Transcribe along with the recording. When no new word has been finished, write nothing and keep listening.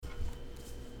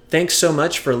Thanks so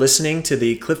much for listening to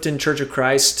the Clifton Church of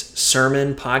Christ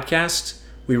Sermon Podcast.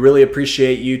 We really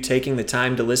appreciate you taking the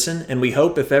time to listen, and we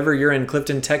hope if ever you're in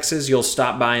Clifton, Texas, you'll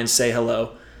stop by and say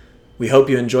hello. We hope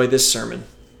you enjoy this sermon.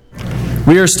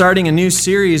 We are starting a new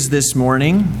series this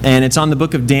morning, and it's on the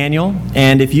book of Daniel.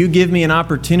 And if you give me an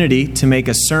opportunity to make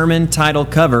a sermon title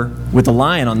cover with a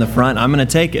lion on the front, I'm going to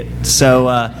take it.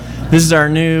 So this is our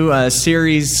new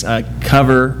series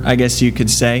cover, I guess you could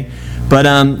say. But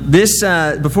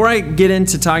before I get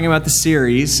into talking about the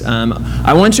series,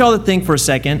 I want you all to think for a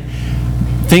second.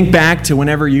 Think back to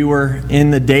whenever you were in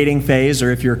the dating phase,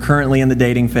 or if you're currently in the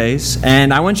dating phase.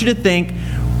 And I want you to think,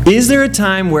 is there a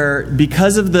time where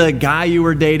because of the guy you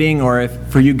were dating, or if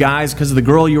for you guys, because of the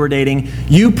girl you were dating,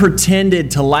 you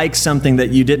pretended to like something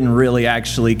that you didn't really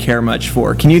actually care much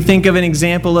for? Can you think of an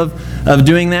example of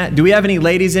doing that? Do we have any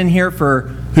ladies in here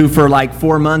who for like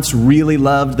 4 months really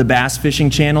loved the Bass Fishing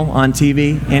Channel on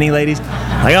TV? Any ladies?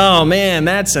 Like, oh man,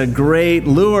 that's a great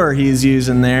lure he's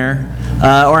using there.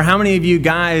 Or how many of you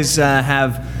guys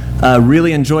have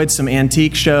really enjoyed some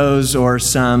antique shows or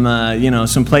some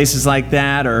places like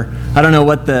that? Or I don't know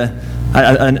what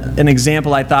an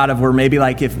example I thought of were maybe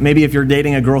if you're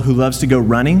dating a girl who loves to go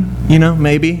running,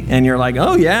 maybe, and you're like,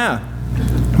 oh yeah,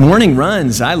 morning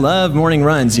runs. I love morning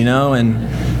runs, and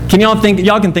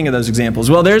y'all can think of those examples.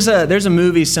 Well, there's a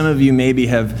movie some of you maybe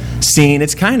have seen.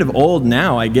 It's kind of old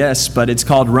now, I guess, but it's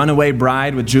called Runaway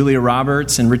Bride with Julia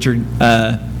Roberts and Richard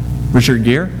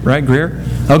Gere, right? Greer?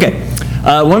 Okay.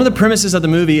 One of the premises of the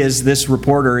movie is this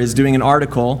reporter is doing an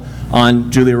article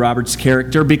on Julia Roberts'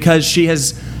 character because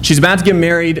she's about to get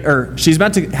married, or she's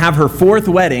about to have her 4th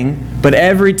wedding, but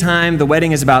every time the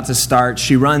wedding is about to start,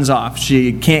 she runs off.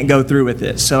 She can't go through with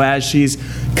it. So as she's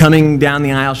coming down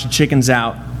the aisle, she chickens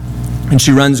out and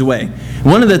she runs away.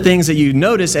 One of the things that you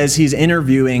notice as he's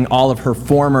interviewing all of her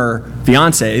former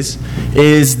fiancés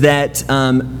is that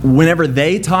whenever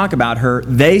they talk about her,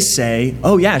 they say,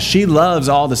 oh yeah, she loves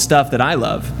all the stuff that I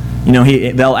love.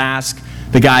 They'll ask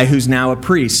the guy who's now a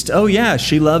priest, oh yeah,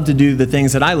 she loved to do the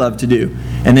things that I love to do.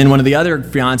 And then one of the other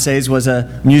fiancés was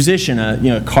a musician,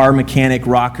 a car mechanic,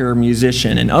 rocker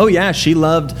musician. And oh yeah, she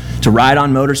loved to ride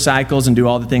on motorcycles and do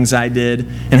all the things I did.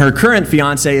 And her current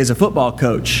fiancé is a football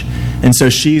coach. And so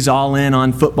she's all in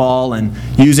on football and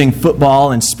using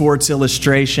football and sports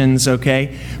illustrations,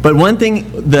 okay? But one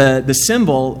thing, the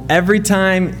symbol, every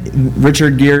time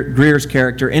Richard Gere's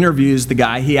character interviews the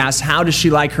guy, he asks, how does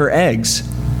she like her eggs?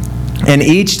 And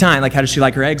each time, how does she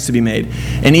like her eggs to be made?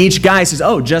 And each guy says,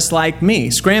 oh, just like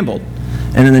me, scrambled.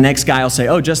 And then the next guy will say,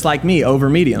 oh, just like me, over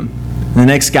medium. And the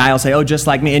next guy will say, oh, just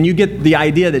like me. And you get the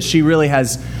idea that she really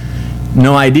has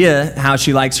no idea how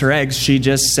she likes her eggs. She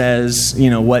just says,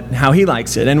 how he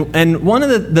likes it. And one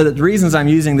of the reasons I'm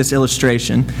using this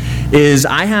illustration is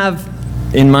I have,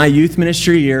 in my youth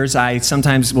ministry years, I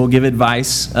sometimes will give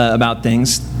advice about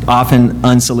things, often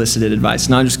unsolicited advice.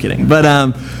 No, I'm just kidding.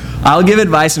 But I'll give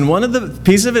advice, and one of the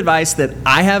pieces of advice that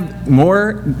I have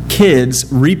more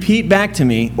kids repeat back to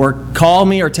me or call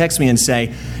me or text me and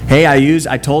say, hey,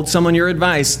 I told someone your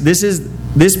advice.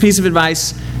 This piece of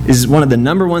advice is one of the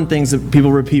number one things that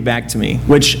people repeat back to me,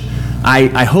 which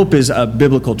I hope is a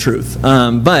biblical truth.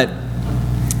 But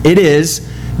it is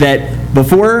that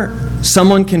before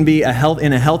someone can be in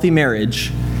a healthy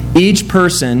marriage, each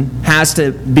person has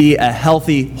to be a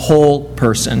healthy, whole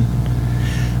person.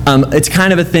 It's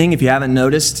kind of a thing, if you haven't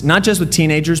noticed, not just with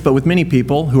teenagers, but with many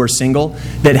people who are single,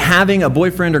 that having a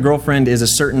boyfriend or girlfriend is a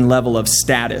certain level of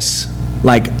status.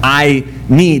 Like, I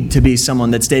need to be someone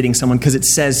that's dating someone because it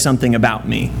says something about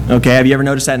me. Okay, have you ever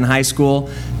noticed that in high school?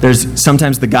 There's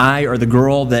sometimes the guy or the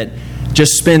girl that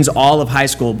just spends all of high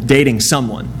school dating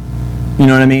someone. You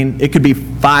know what I mean? It could be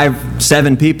 5,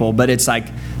 7 people, but it's like,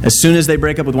 as soon as they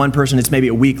break up with one person, it's maybe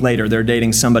a week later they're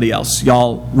dating somebody else.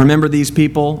 Y'all remember these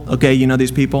people? Okay, you know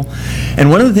these people?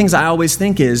 And one of the things I always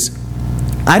think is,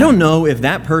 I don't know if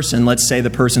that person, let's say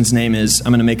the person's name is,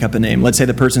 I'm going to make up a name. Let's say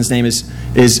the person's name is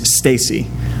Stacy.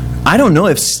 I don't know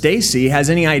if Stacy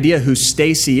has any idea who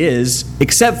Stacy is,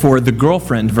 except for the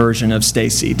girlfriend version of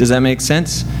Stacy. Does that make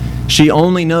sense? She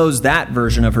only knows that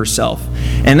version of herself.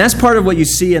 And that's part of what you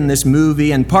see in this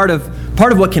movie, and part of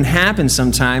what can happen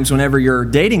sometimes whenever you're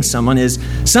dating someone is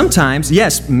sometimes,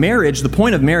 yes, marriage, the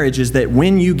point of marriage is that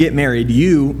when you get married,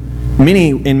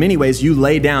 in many ways, you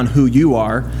lay down who you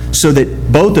are so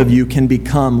that both of you can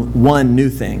become one new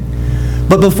thing.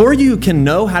 But before you can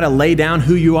know how to lay down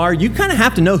who you are, you kind of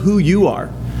have to know who you are.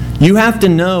 You have to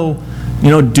know,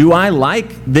 do I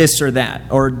like this or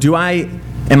that? Or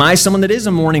am I someone that is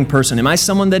a morning person? Am I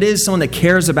someone that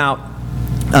cares about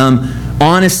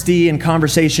honesty and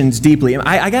conversations deeply?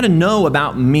 I got to know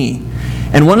about me.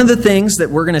 And one of the things that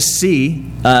we're going to see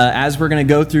as we're going to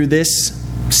go through this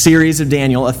series of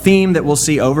Daniel, a theme that we'll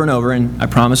see over and over, and I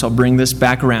promise I'll bring this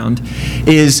back around,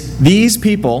 is these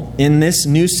people in this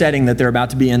new setting that they're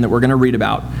about to be in that we're going to read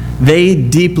about, they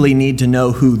deeply need to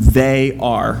know who they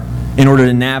are in order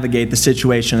to navigate the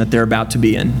situation that they're about to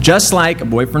be in. Just like a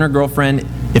boyfriend or girlfriend,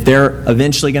 if they're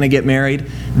eventually going to get married,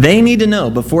 they need to know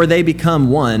before they become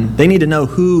one, they need to know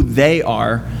who they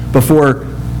are before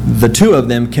the two of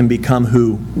them can become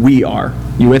who we are.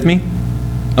 You with me?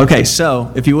 Okay,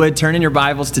 so if you would, turn in your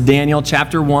Bibles to Daniel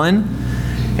chapter 1,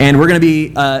 and we're going to be,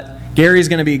 Gary's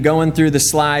going to be going through the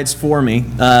slides for me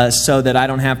so that I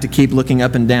don't have to keep looking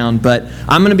up and down, but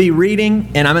I'm going to be reading,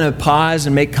 and I'm going to pause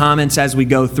and make comments as we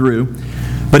go through.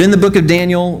 But in the book of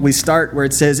Daniel, we start where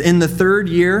it says, "In the 3rd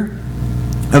year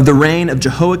of the reign of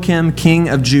Jehoiakim, king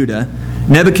of Judah,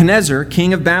 Nebuchadnezzar,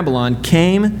 king of Babylon,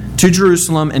 came to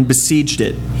Jerusalem and besieged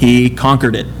it." He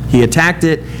conquered it. He attacked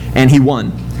it, and he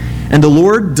won. "And the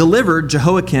Lord delivered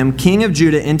Jehoiakim, king of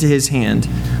Judah, into his hand."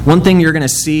 One thing you're going to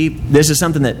see, this is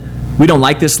something that we don't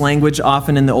like this language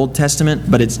often in the Old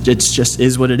Testament, but it's just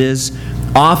is what it is.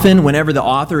 Often, whenever the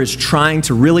author is trying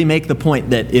to really make the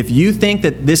point that if you think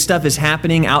that this stuff is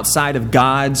happening outside of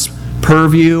God's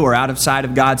purview or outside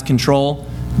of God's control,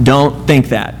 don't think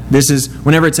that. This is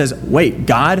whenever it says, wait,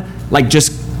 God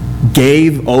just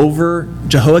gave over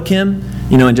Jehoiakim,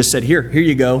 and just said, here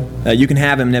you go. You can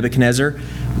have him, Nebuchadnezzar.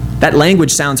 That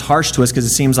language sounds harsh to us because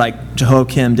it seems like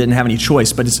Jehoiakim didn't have any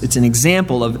choice, but it's an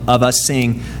example of us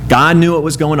seeing God knew what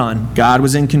was going on. God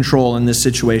was in control in this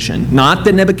situation. Not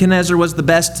that Nebuchadnezzar was the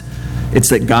best, it's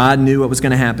that God knew what was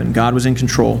going to happen. God was in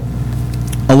control.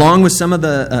 Along with some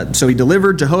of so he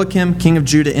delivered Jehoiakim, king of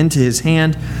Judah, into his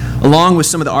hand, along with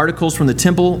some of the articles from the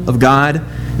temple of God.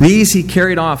 These he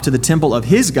carried off to the temple of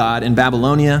his God in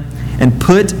Babylonia and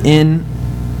put in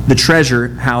the treasure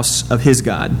house of his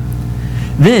God.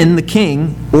 Then the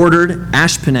king ordered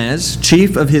Ashpenaz,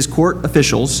 chief of his court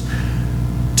officials,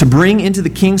 to bring into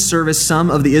the king's service some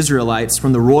of the Israelites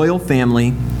from the royal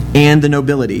family and the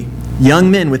nobility, young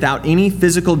men without any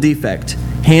physical defect,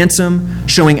 handsome,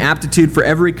 showing aptitude for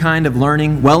every kind of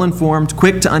learning, well-informed,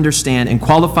 quick to understand, and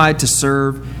qualified to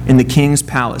serve in the king's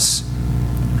palace.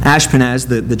 Ashpenaz,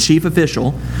 the chief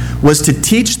official, was to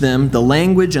teach them the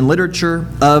language and literature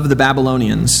of the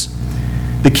Babylonians.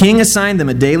 The king assigned them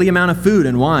a daily amount of food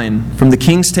and wine from the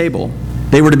king's table.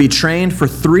 They were to be trained for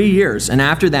 3 years, and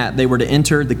after that they were to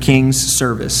enter the king's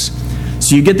service.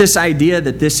 So you get this idea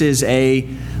that this is a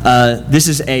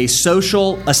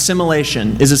social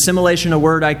assimilation. Is assimilation a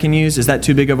word I can use? Is that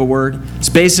too big of a word? It's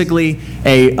basically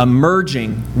a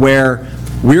merging where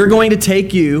we're going to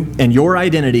take you and your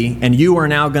identity, and you are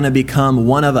now going to become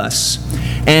one of us.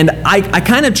 And I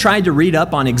kind of tried to read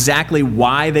up on exactly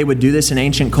why they would do this in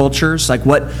ancient cultures, like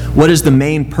what is the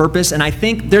main purpose. And I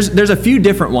think there's a few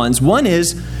different ones. One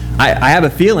is, I have a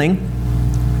feeling,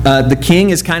 the king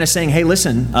is kind of saying, hey,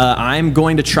 listen, I'm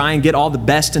going to try and get all the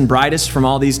best and brightest from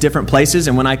all these different places,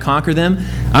 and when I conquer them,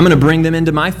 I'm going to bring them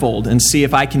into my fold and see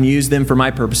if I can use them for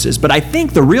my purposes. But I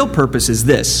think the real purpose is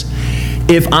this.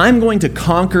 If I'm going to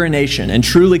conquer a nation and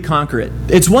truly conquer it,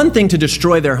 it's one thing to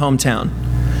destroy their hometown,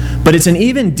 but it's an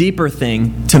even deeper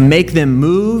thing to make them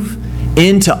move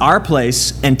into our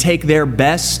place and take their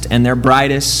best and their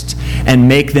brightest and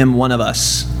make them one of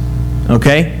us.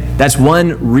 Okay? That's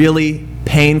one really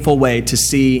painful way to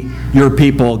see your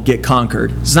people get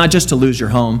conquered. It's not just to lose your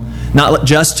home, not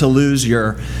just to lose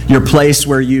your place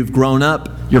where you've grown up,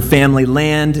 your family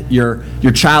land, your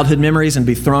childhood memories, and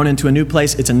be thrown into a new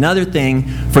place. It's another thing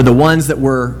for the ones that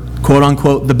were, quote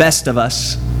unquote, the best of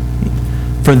us,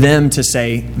 for them to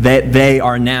say that they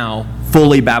are now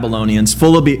fully Babylonians,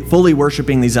 fully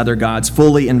worshiping these other gods,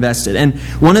 fully invested. And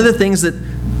one of the things that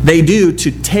they do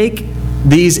to take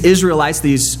these Israelites,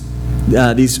 these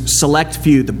select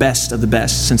few, the best of the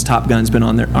best, since Top Gun's been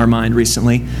on our mind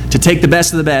recently, to take the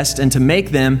best of the best and to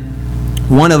make them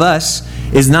one of us,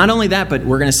 is not only that, but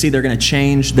we're going to see they're going to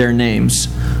change their names.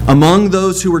 Among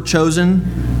those who were chosen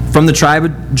from the tribe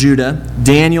of Judah,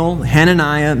 Daniel,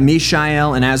 Hananiah,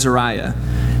 Mishael, and Azariah.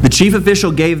 The chief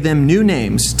official gave them new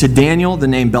names. To Daniel, the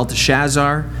name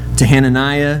Belteshazzar. To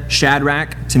Hananiah,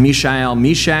 Shadrach. To Mishael,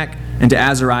 Meshach. And to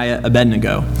Azariah,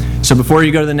 Abednego. So before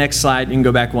you go to the next slide, you can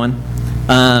go back one.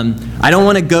 I don't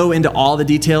want to go into all the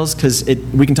details because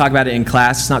we can talk about it in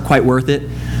class. It's not quite worth it.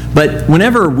 But when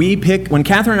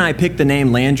Catherine and I picked the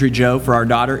name Landry Joe for our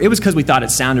daughter, it was because we thought it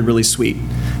sounded really sweet.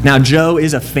 Now, Joe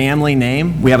is a family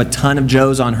name. We have a ton of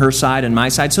Joes on her side and my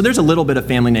side, so there's a little bit of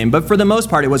family name. But for the most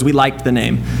part, it was we liked the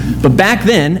name. But back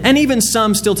then, and even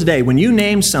some still today, when you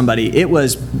named somebody, it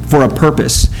was for a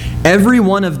purpose. Every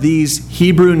one of these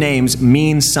Hebrew names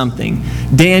means something.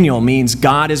 Daniel means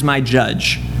God is my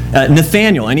judge.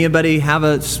 Nathaniel, anybody have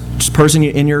a person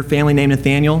in your family named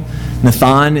Nathaniel?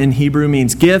 Nathan in Hebrew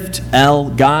means gift. El,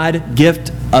 God,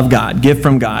 gift of God, gift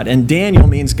from God. And Daniel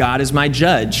means God is my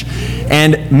judge.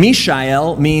 And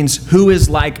Mishael means who is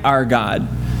like our God.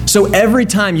 So every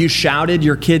time you shouted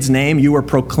your kid's name, you were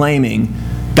proclaiming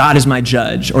God is my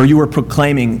judge, or you were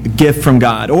proclaiming gift from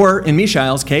God. Or in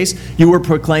Mishael's case, you were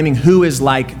proclaiming who is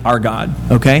like our God,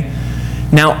 okay?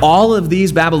 Now, all of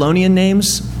these Babylonian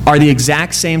names are the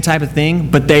exact same type of thing,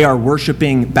 but they are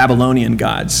worshiping Babylonian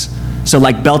gods. So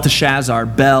like Belteshazzar,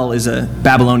 Bel is a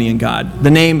Babylonian god. The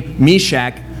name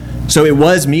Meshach, so it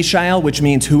was Mishael, which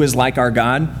means who is like our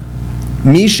God.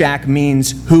 Meshach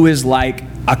means who is like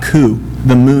Aku,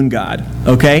 the moon god,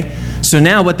 okay? So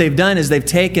now what they've done is they've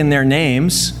taken their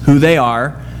names, who they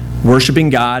are, worshiping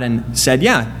God, and said,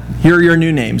 yeah, here are your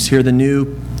new names. Here are the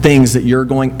new things that you're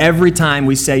going, every time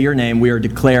we say your name, we are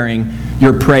declaring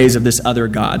your praise of this other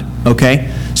God,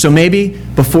 okay? So maybe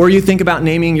before you think about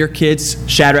naming your kids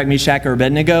Shadrach, Meshach, or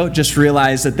Abednego, just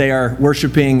realize that they are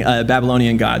worshiping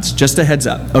Babylonian gods. Just a heads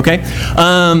up, okay?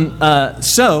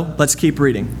 So let's keep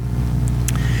reading.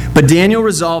 But Daniel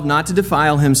resolved not to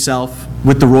defile himself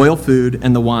with the royal food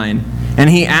and the wine,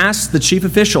 and he asked the chief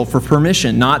official for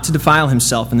permission not to defile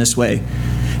himself in this way.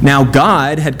 Now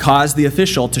God had caused the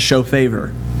official to show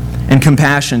favor and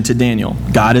compassion to Daniel.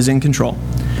 God is in control.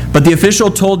 But the official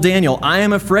told Daniel, I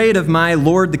am afraid of my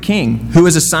lord the king, who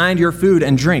has assigned your food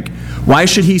and drink. Why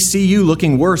should he see you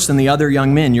looking worse than the other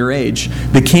young men your age?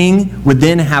 The king would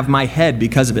then have my head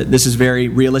because of it. This is very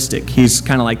realistic. He's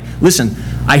kind of like, listen,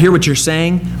 I hear what you're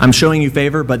saying. I'm showing you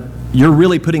favor, but you're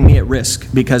really putting me at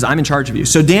risk because I'm in charge of you.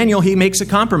 So Daniel, he makes a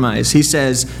compromise. He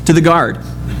says to the guard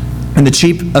and the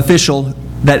chief official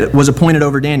that was appointed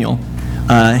over Daniel,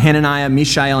 Hananiah,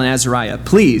 Mishael, and Azariah,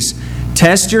 please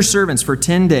test your servants for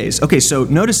 10 days. Okay, so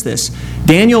notice this.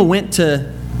 Daniel went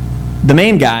to the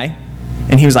main guy,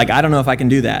 and he was like, I don't know if I can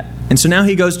do that. And so now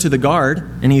he goes to the guard,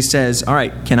 and he says, all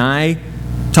right, can I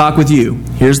talk with you?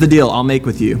 Here's the deal I'll make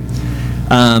with you.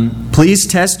 Please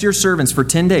test your servants for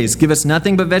 10 days. Give us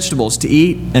nothing but vegetables to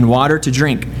eat and water to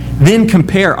drink. Then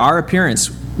compare our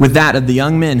appearance with that of the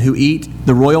young men who eat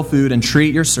the royal food and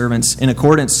treat your servants in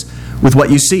accordance with what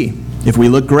you see. If we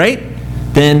look great,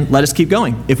 then let us keep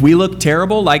going. If we look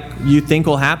terrible, like you think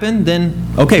will happen, then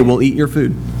okay, we'll eat your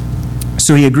food.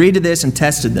 So he agreed to this and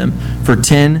tested them for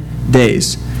 10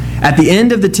 days. At the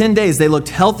end of the 10 days, they looked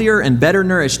healthier and better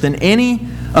nourished than any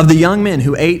of the young men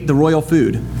who ate the royal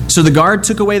food. So the guard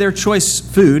took away their choice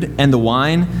food and the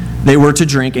wine they were to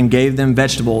drink and gave them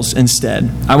vegetables instead.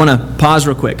 I want to pause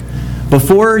real quick.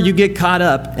 Before you get caught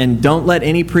up, and don't let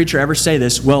any preacher ever say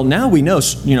this, well, now we know,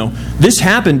 this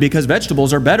happened because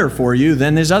vegetables are better for you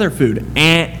than this other food.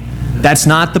 That's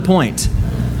not the point.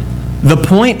 The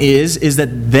point is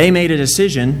that they made a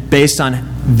decision based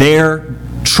on their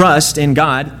trust in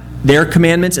God. Their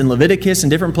commandments in Leviticus and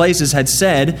different places had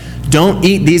said, don't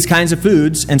eat these kinds of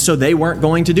foods, and so they weren't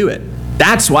going to do it.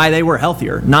 That's why they were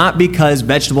healthier, not because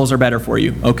vegetables are better for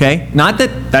you, okay? Not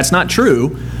that that's not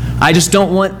true. I just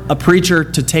don't want a preacher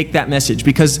to take that message,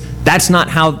 because that's not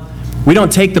how, we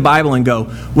don't take the Bible and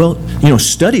go, well,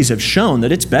 studies have shown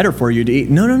that it's better for you to eat.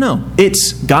 No.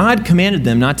 It's God commanded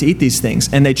them not to eat these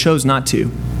things, and they chose not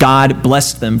to. God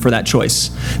blessed them for that choice.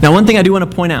 Now, one thing I do want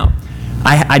to point out,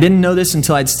 I didn't know this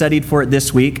until I'd studied for it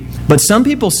this week, but some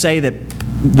people say that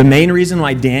the main reason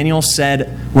why Daniel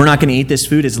said we're not going to eat this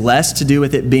food is less to do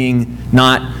with it being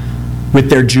not with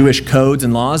their Jewish codes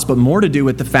and laws, but more to do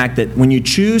with the fact that when you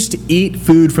choose to eat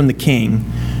food from the king,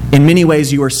 in many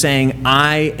ways you are saying,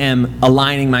 I am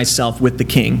aligning myself with the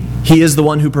king. He is the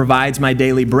one who provides my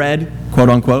daily bread, quote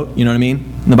unquote, you know what I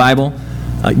mean, in the Bible.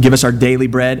 Give us our daily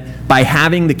bread. By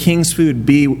having the king's food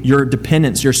be your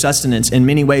dependence, your sustenance, in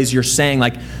many ways you're saying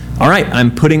like, all right,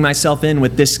 I'm putting myself in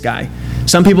with this guy.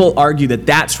 Some people argue that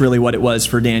that's really what it was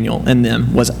for Daniel and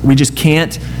them, was we just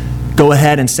can't go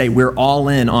ahead and say we're all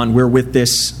in on we're with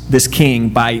this king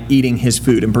by eating his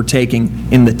food and partaking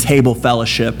in the table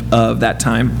fellowship of that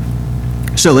time.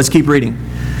 So let's keep reading.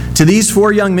 To these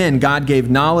 4 young men, God gave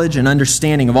knowledge and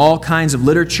understanding of all kinds of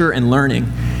literature and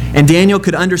learning. And Daniel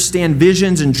could understand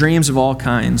visions and dreams of all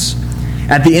kinds.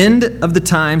 At the end of the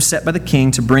time set by the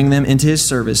king to bring them into his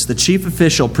service, the chief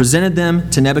official presented them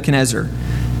to Nebuchadnezzar.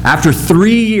 After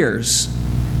 3 years,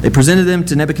 They presented them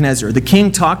to Nebuchadnezzar. The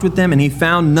king talked with them, and he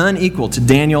found none equal to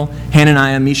Daniel,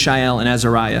 Hananiah, Mishael, and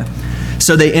Azariah.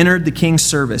 So they entered the king's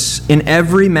service. In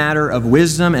every matter of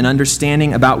wisdom and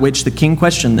understanding about which the king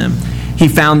questioned them, he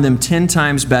found them 10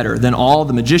 times better than all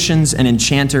the magicians and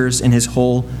enchanters in his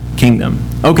whole kingdom.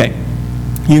 Okay,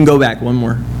 you can go back one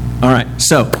more. All right,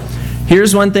 so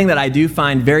here's one thing that I do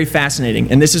find very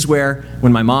fascinating, and this is where,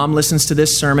 when my mom listens to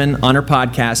this sermon on her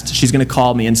podcast, she's going to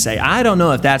call me and say, I don't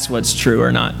know if that's what's true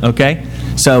or not, okay?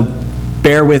 So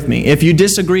bear with me. If you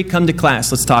disagree, come to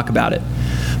class. Let's talk about it.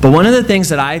 But one of the things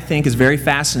that I think is very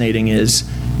fascinating is,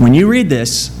 when you read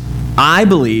this, I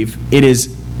believe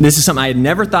this is something I had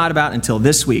never thought about until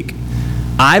this week.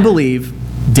 I believe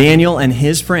Daniel and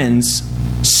his friends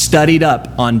studied up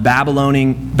on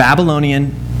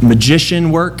Babylonian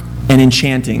magician work and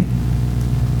enchanting.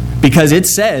 Because it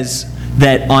says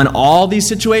that on all these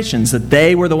situations, that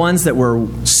they were the ones that were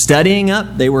studying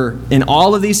up. They were in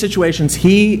all of these situations.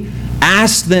 He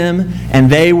asked them, and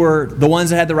they were the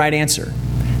ones that had the right answer.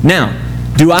 Now,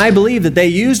 do I believe that they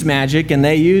used magic and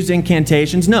they used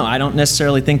incantations? No, I don't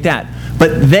necessarily think that.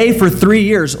 But they, for 3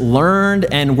 years, learned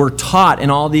and were taught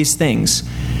in all these things.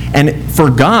 And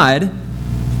for God,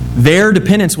 their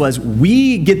dependence was,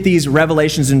 we get these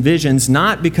revelations and visions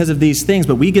not because of these things,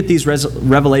 but we get these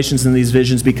revelations and these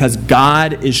visions because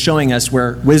God is showing us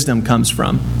where wisdom comes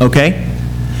from, okay?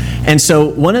 And so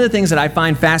one of the things that I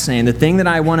find fascinating, the thing that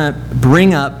I want to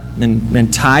bring up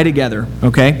and tie together,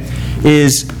 okay,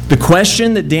 is the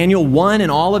question that Daniel 1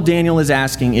 and all of Daniel is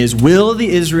asking is, will the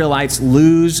Israelites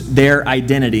lose their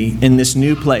identity in this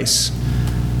new place?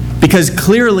 Because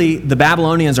clearly the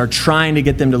Babylonians are trying to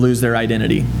get them to lose their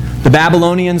identity. The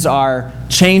Babylonians are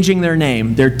changing their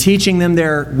name. They're teaching them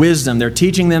their wisdom. They're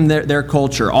teaching them their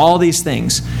culture, all these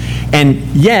things. And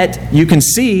yet, you can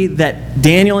see that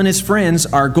Daniel and his friends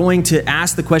are going to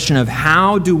ask the question of,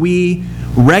 how do we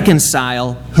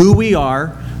reconcile who we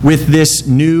are with this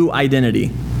new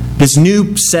identity, this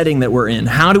new setting that we're in?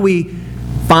 How do we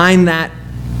find that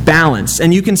balance?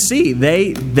 And you can see,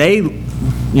 there's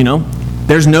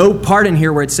no part in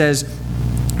here where it says,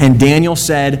 and Daniel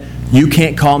said, you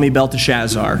can't call me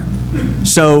Belteshazzar.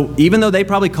 So even though they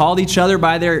probably called each other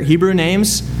by their Hebrew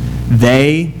names,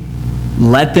 they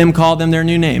let them call them their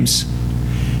new names.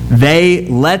 They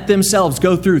let themselves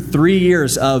go through 3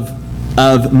 years of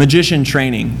magician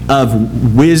training,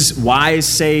 of wise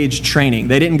sage training.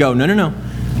 They didn't go, no,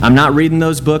 I'm not reading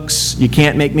those books. You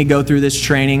can't make me go through this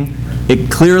training.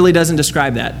 It clearly doesn't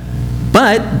describe that.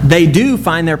 But they do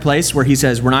find their place where he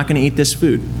says, we're not going to eat this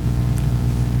food.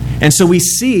 And so we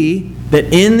see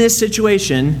that in this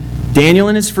situation, Daniel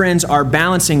and his friends are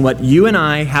balancing what you and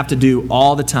I have to do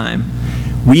all the time.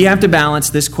 We have to balance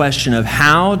this question of,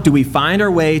 how do we find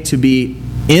our way to be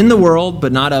in the world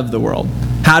but not of the world?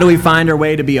 How do we find our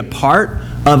way to be a part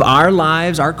of our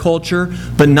lives, our culture,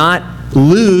 but not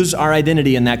lose our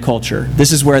identity in that culture?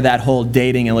 This is where that whole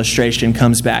dating illustration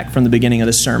comes back from the beginning of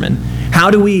the sermon. How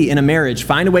do we, in a marriage,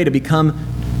 find a way to become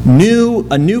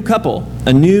a new couple,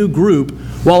 a new group,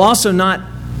 while also not,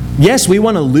 yes, we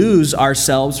want to lose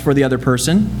ourselves for the other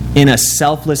person in a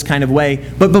selfless kind of way,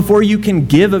 but before you can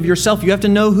give of yourself, you have to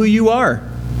know who you are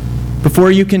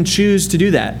before you can choose to do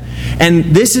that. And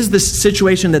this is the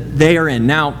situation that they are in.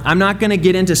 Now, I'm not going to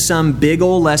get into some big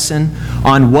old lesson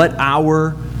on what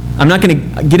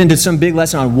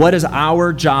is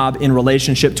our job in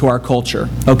relationship to our culture,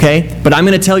 okay? But I'm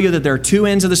going to tell you that there are two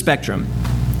ends of the spectrum.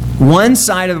 One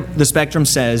side of the spectrum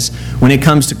says, when it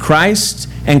comes to Christ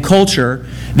and culture,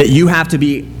 that you have to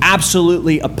be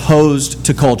absolutely opposed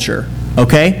to culture,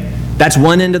 okay? That's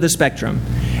one end of the spectrum.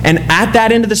 And at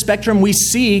that end of the spectrum, we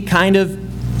see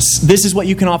this is what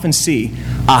you can often see,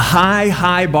 a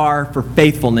high bar for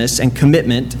faithfulness and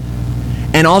commitment,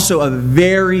 and also a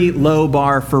very low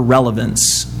bar for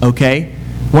relevance, okay?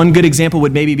 One good example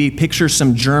would maybe be, picture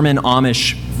some German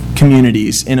Amish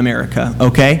communities in America,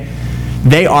 okay?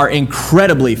 They are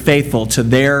incredibly faithful to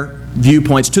their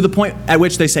viewpoints, to the point at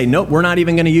which they say, nope, we're not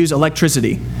even going to use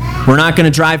electricity. We're not going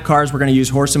to drive cars. We're going to use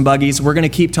horse and buggies. We're going to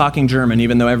keep talking German,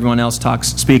 even though everyone else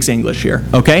speaks English here,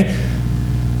 okay?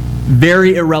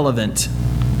 Very irrelevant.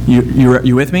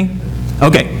 You with me?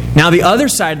 Okay. Now, the other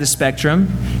side of the spectrum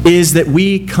is that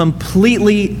we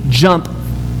completely jump,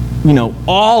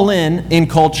 all in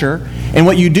culture. And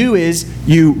what you do is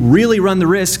you really run the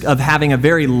risk of having a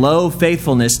very low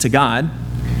faithfulness to God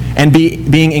and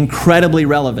being incredibly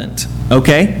relevant,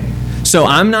 okay? So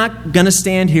I'm not going to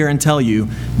stand here and tell you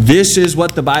this is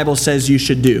what the Bible says you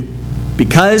should do.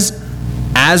 Because,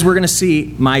 as we're going to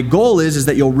see, my goal is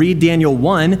that you'll read Daniel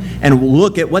 1 and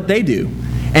look at what they do.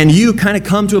 And you kind of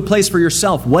come to a place for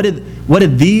yourself. What did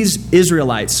did these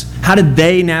Israelites, how did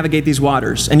they navigate these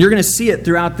waters? And you're going to see it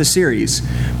throughout the series.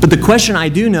 But the question I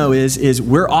do know is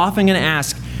we're often going to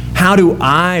ask, how do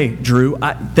I, Drew,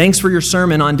 thanks for your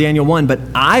sermon on Daniel 1, but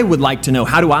I would like to know,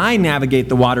 how do I navigate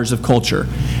the waters of culture?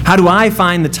 How do I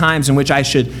find the times in which I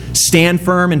should stand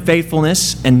firm in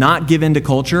faithfulness and not give in to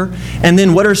culture? And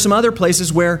then what are some other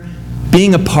places where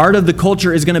being a part of the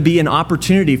culture is going to be an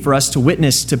opportunity for us to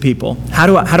witness to people? How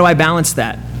do I balance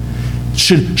that?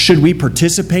 Should we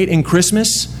participate in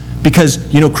Christmas? Because,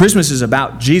 Christmas is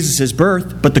about Jesus'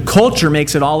 birth, but the culture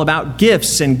makes it all about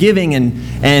gifts and giving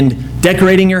and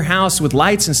decorating your house with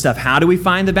lights and stuff. How do we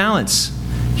find the balance?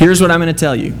 Here's what I'm going to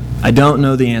tell you. I don't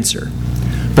know the answer.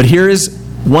 But here is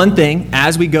one thing.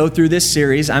 As we go through this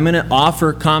series, I'm going to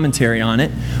offer commentary on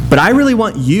it, but I really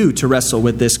want you to wrestle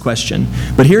with this question.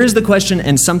 But here is the question,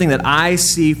 and something that I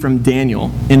see from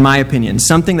Daniel, in my opinion,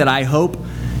 something that I hope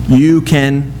you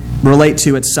can relate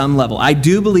to at some level. I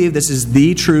do believe this is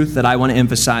the truth that I want to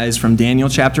emphasize from Daniel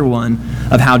chapter 1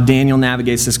 of how Daniel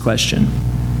navigates this question.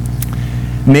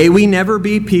 May we never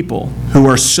be people who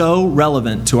are so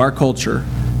relevant to our culture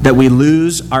that we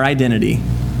lose our identity,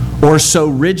 or so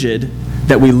rigid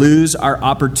that we lose our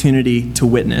opportunity to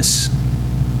witness.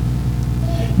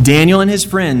 Daniel and his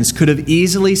friends could have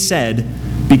easily said,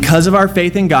 because of our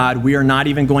faith in God, we are not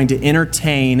even going to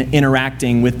entertain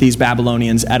interacting with these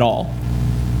Babylonians at all.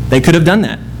 They could have done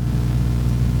that.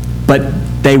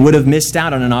 But they would have missed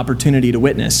out on an opportunity to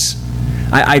witness.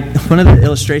 One of the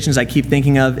illustrations I keep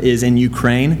thinking of is in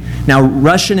Ukraine. Now,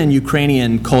 Russian and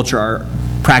Ukrainian culture are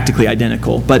practically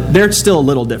identical, but they're still a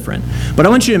little different. But I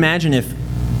want you to imagine if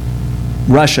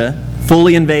Russia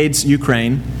fully invades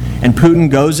Ukraine and Putin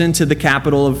goes into the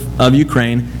capital of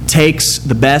Ukraine, takes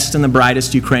the best and the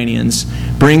brightest Ukrainians,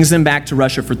 brings them back to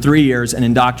Russia for 3 years and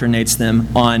indoctrinates them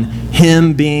on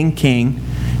him being king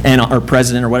or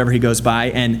president or whatever he goes by,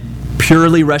 and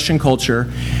purely Russian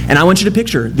culture. And I want you to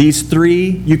picture these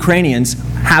 3 Ukrainians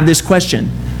have this question.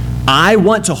 I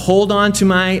want to hold on to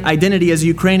my identity as a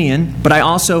Ukrainian, but I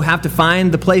also have to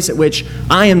find the place at which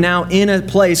I am now in a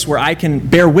place where I can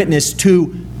bear witness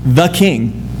to the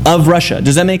king of Russia.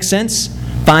 Does that make sense?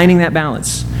 Finding that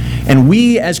balance. And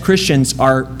we as Christians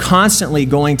are constantly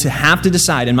going to have to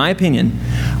decide, in my opinion,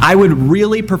 I would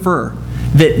really prefer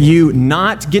that you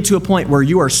not get to a point where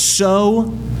you are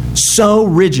so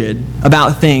rigid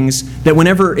about things that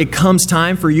whenever it comes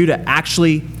time for you to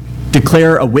actually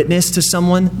declare a witness to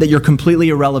someone, that you're completely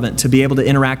irrelevant to be able to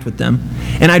interact with them.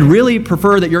 And I'd really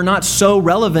prefer that you're not so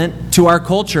relevant to our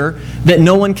culture that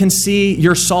no one can see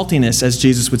your saltiness, as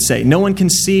Jesus would say. No one can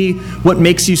see what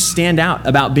makes you stand out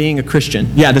about being a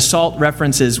Christian. Yeah, the salt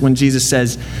reference is when Jesus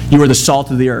says, you are the salt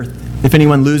of the earth. If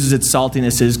anyone loses its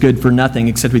saltiness, it is good for nothing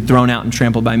except to be thrown out and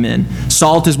trampled by men.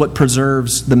 Salt is what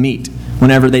preserves the meat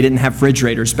whenever they didn't have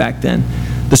refrigerators back then.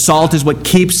 The salt is what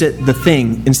keeps it the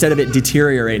thing instead of it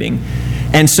deteriorating.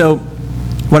 And so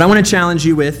what I want to challenge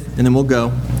you with, and then we'll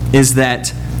go, is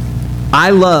that I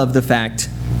love the fact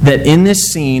that in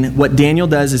this scene, what Daniel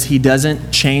does is he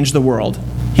doesn't change the world.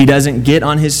 He doesn't get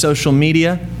on his social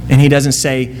media and he doesn't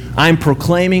say, I'm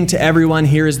proclaiming to everyone,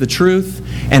 here is the truth,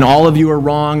 and all of you are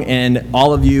wrong, and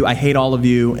all of you, I hate all of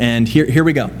you, and here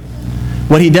we go.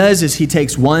 What he does is he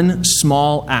takes one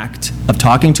small act of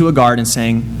talking to a guard and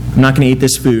saying, I'm not going to eat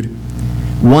this food.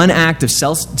 One act of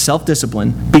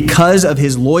self-discipline because of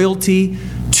his loyalty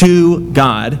to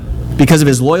God, because of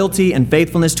his loyalty and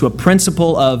faithfulness to a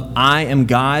principle of I am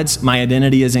God's, my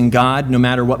identity is in God, no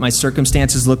matter what my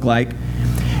circumstances look like.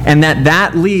 And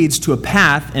that leads to a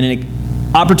path and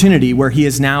an opportunity where he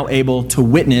is now able to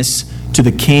witness to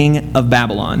the king of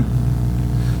Babylon.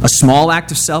 A small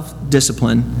act of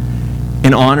self-discipine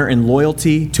and honor and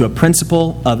loyalty to a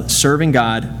principle of serving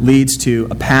God leads to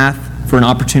a path for an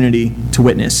opportunity to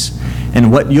witness. And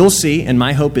what you'll see, and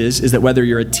my hope is that whether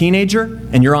you're a teenager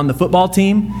and you're on the football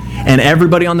team and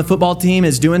everybody on the football team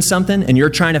is doing something and you're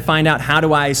trying to find out how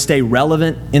do I stay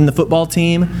relevant in the football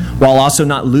team while also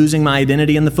not losing my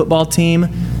identity in the football team,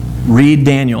 read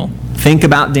Daniel. Think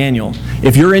about Daniel.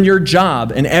 If you're in your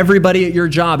job and everybody at your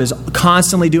job is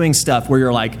constantly doing stuff where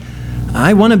you're like,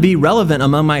 I want to be relevant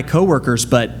among my coworkers,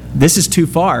 but this is too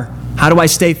far. How do I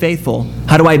stay faithful?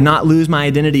 How do I not lose my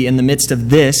identity in the midst of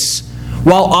this,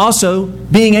 while also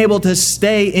being able to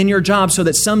stay in your job so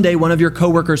that someday one of your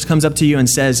coworkers comes up to you and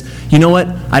says, you know what?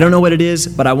 I don't know what it is,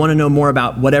 but I want to know more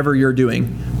about whatever you're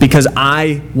doing because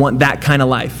I want that kind of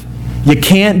life. You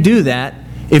can't do that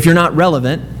if you're not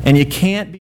relevant, and you can't be